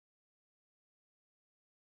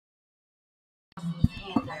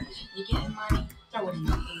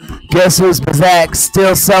Guess who's back?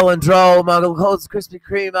 Still selling dro. My glucose Krispy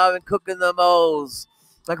Kreme, I've been cooking the moles.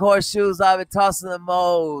 Like horseshoes, I've been tossing the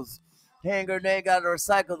moles. Hand grenade, gotta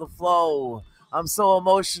recycle the flow. I'm so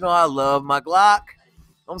emotional, I love my Glock.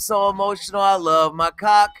 I'm so emotional, I love my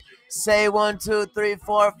cock. Say 1, 2, 3,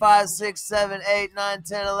 4, 5, 6, 7, 8, 9,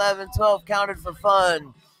 10, 11, 12, counted for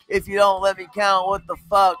fun. If you don't let me count, what the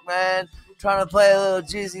fuck, man? Trying to play a little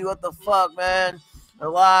Jeezy, what the fuck, man? A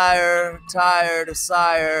liar, tired, a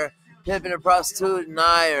sire, pimping a prostitute and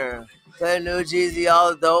higher. Play new Jeezy,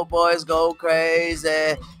 all the dope boys go crazy.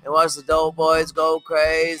 And watch the dope boys go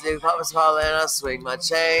crazy. Papa's calling, I swing my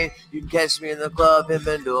chain. You can catch me in the club,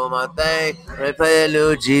 pimping, doing my thing. When they play the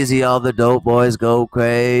new Jeezy, all the dope boys go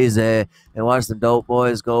crazy. And watch the dope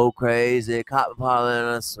boys go crazy. Cop pollen,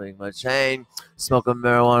 I swing my chain. Smoking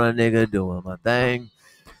marijuana, nigga, doing my thing.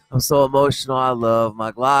 I'm so emotional, I love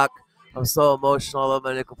my Glock. I'm so emotional, I love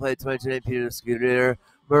my nickel plate, 22 Peter Scooter.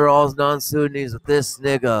 Murder all non-Sudanese with this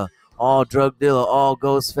nigga. All drug dealer, all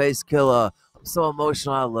ghost face killer. I'm so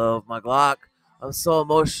emotional, I love my Glock. I'm so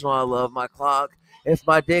emotional, I love my clock. If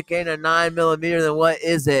my dick ain't a 9mm, then what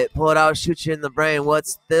is it? Pull it out, shoot you in the brain,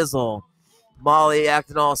 what's thizzle? Molly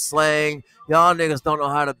acting all slang. Y'all niggas don't know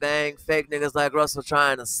how to bang. Fake niggas like Russell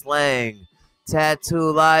trying to slang.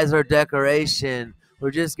 Tattoo lies or decoration. We're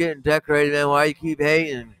just getting decorated, man. Why you keep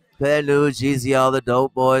hating? Play new Jeezy, all the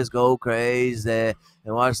dope boys go crazy.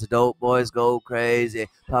 And watch the dope boys go crazy.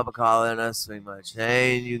 Papa calling, I swing my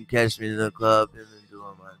chain. You can catch me in the club and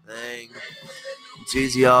doing my thing.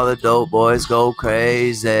 Jeezy, all the dope boys go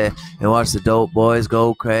crazy. And watch the dope boys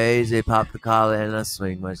go crazy. Pop the collar and I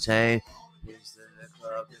swing my chain.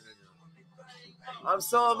 I'm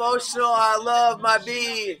so emotional, I love my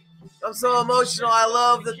B. I'm so emotional, I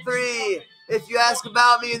love the 3. If you ask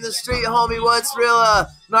about me in the street, homie, what's realer?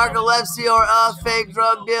 Narcolepsy or a fake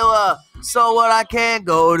drug dealer? So what, I can't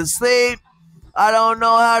go to sleep? I don't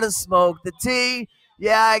know how to smoke the tea.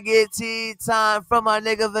 Yeah, I get tea time from my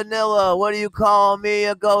nigga Vanilla. What do you call me,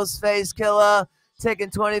 a ghost face killer?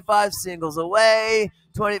 Taking 25 singles away.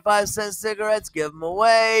 25-cent cigarettes, give them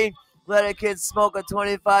away. Let a kid smoke a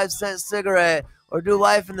 25-cent cigarette. Or do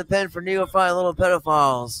life in the pen for neophyte little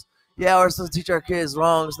pedophiles. Yeah, we're supposed to teach our kids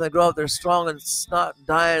wrong so they grow up, they're strong and not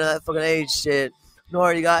dying of that fucking AIDS shit.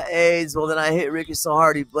 Nor you got AIDS, well then I hit Ricky so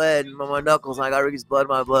hard he bled in my knuckles and I got Ricky's blood in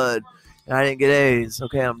my blood. And I didn't get AIDS.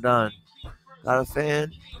 Okay, I'm done. Got a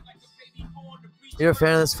fan? You're a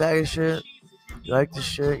fan of this faggot shit? You like this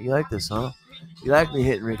shit? You like this, huh? You like me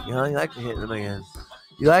hitting Ricky, huh? You like me hitting him again.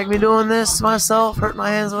 You like me doing this to myself? Hurting my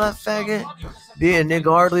hands with that faggot? Being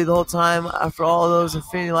niggardly the whole time after all those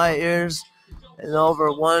infinity light years? And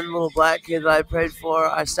over one little black kid that I prayed for,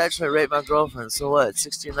 I sexually raped my girlfriend. So what?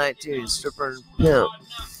 16, 19, stripper and pimp.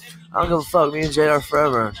 I don't give a fuck. Me and Jade are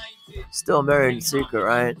forever. Still married in secret,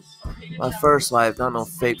 right? My first wife, not no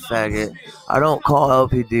fake faggot. I don't call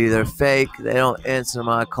LPD. They're fake. They don't answer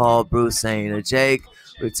my call. Bruce saying a Jake,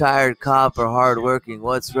 retired cop or hardworking.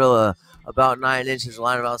 What's realer? About 9 inches,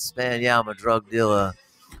 line about span. Yeah, I'm a drug dealer.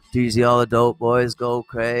 DZ, all the dope boys go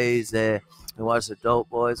crazy. And watch the dope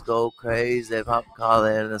boys go crazy. Pop a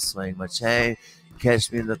collar and I swing my chain.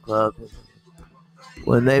 Catch me in the club.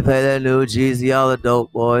 When they play that new Jeezy, all the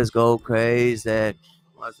dope boys go crazy.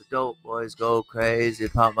 Watch the dope boys go crazy.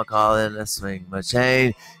 Pop my collar and I swing my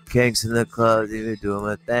chain. Kinks in the club, even doing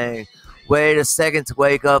my thing. Wait a second to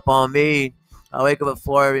wake up on me. I wake up at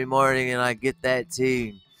 4 every morning and I get that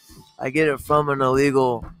tea. I get it from an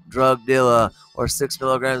illegal drug dealer or 6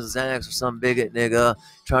 milligrams of Xanax or some bigot nigga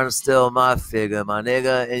trying to steal my figure, my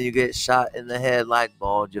nigga, and you get shot in the head like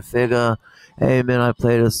bald, you figure. Hey man, I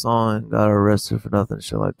played a song and got arrested for nothing.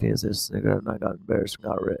 Show my penis, this nigga, and I got embarrassed and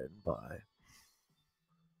got written. Bye.